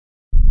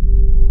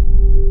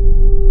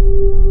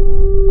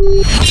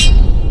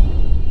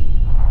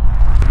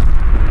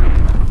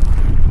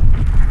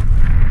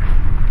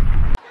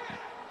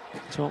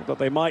that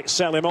they might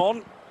sell him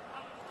on.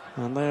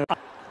 And they're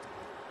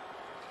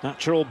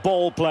natural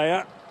ball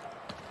player.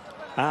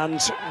 And,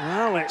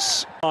 well,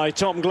 it's by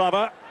Tom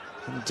Glover.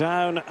 And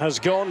down has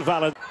gone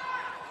Valid.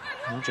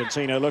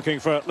 Argentina looking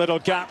for little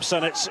gaps,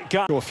 and it's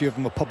got... A few of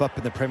them will pop up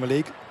in the Premier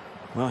League.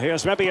 Well,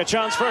 here's maybe a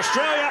chance for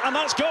Australia, and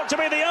that's got to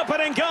be the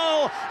opening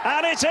goal.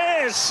 And it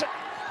is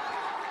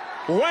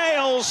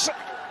Wales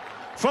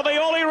for the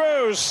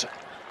Olyroos.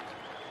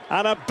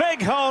 And a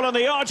big hole in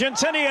the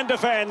Argentinian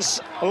defence.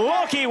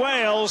 Lucky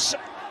Wales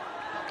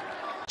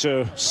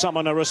to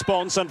summon a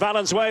response, and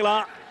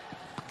Valenzuela,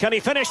 can he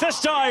finish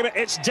this time?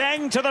 It's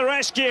Deng to the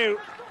rescue.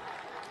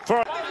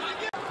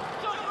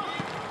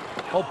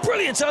 Oh,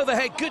 brilliant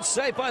overhead, good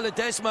save by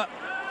Ledesma.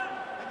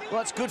 Well,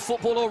 that's good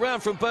football all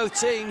round from both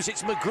teams.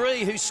 It's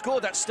McGree who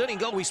scored that stunning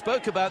goal we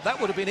spoke about. That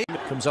would have been it.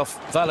 Comes off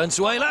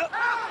Valenzuela.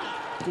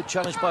 Good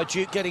challenge by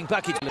Duke, getting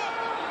back into...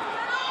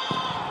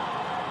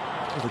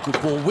 Oh, the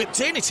good ball whipped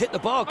in, it's hit the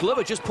bar.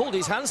 Glover just pulled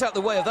his hands out the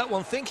way of that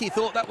one. Think he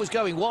thought that was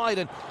going wide,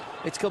 and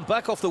it's come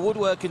back off the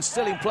woodwork and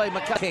still in play.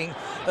 McCann,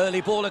 early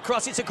ball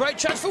across. It's a great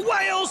chance for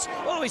Wales.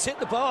 Oh, he's hit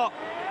the bar.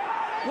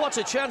 What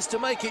a chance to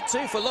make it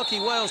two for lucky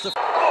Wales.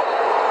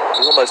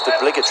 Almost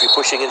obligatory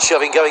pushing and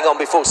shoving going on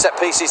before set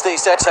pieces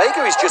these days.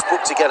 Ortega is just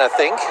booked again, I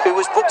think, who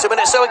was booked a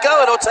minute or so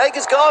ago, and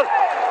Ortega's gone.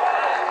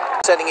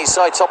 Sending his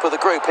side top of the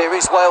group. Here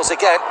is Wales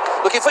again,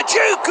 looking for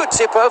Duke. Good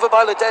tip over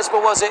by Ledesma,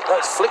 was it?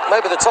 That's flicked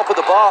maybe the top of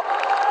the bar.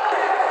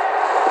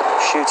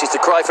 Shoot is the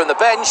cry from the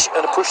bench,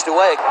 and pushed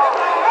away.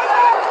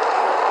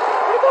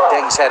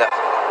 Deng's header.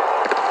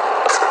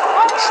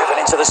 Driven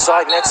into the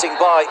side, netting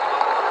by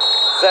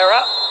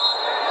Vera.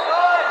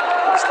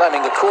 He's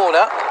claiming the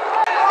corner.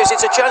 It's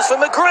a chance for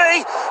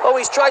McGree. Oh,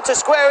 he's tried to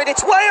square it.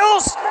 It's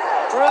Wales.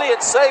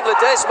 Brilliant save,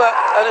 Ledesma.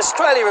 And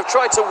Australia have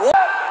tried to work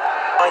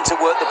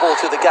the ball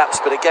through the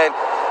gaps, but again,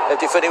 they're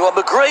defending on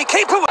McGree.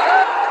 Keeper.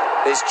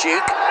 There's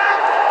Duke.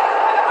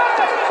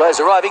 Players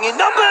arriving in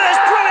numbers.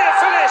 Brilliant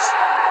finish.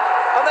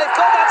 And they've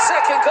got that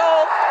second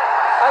goal.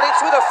 And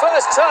it's with a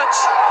first touch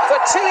for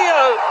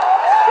Tilio,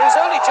 who's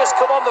only just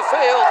come on the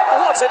field.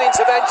 What an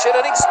intervention.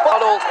 And it's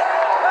Arnold.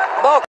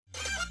 Mark.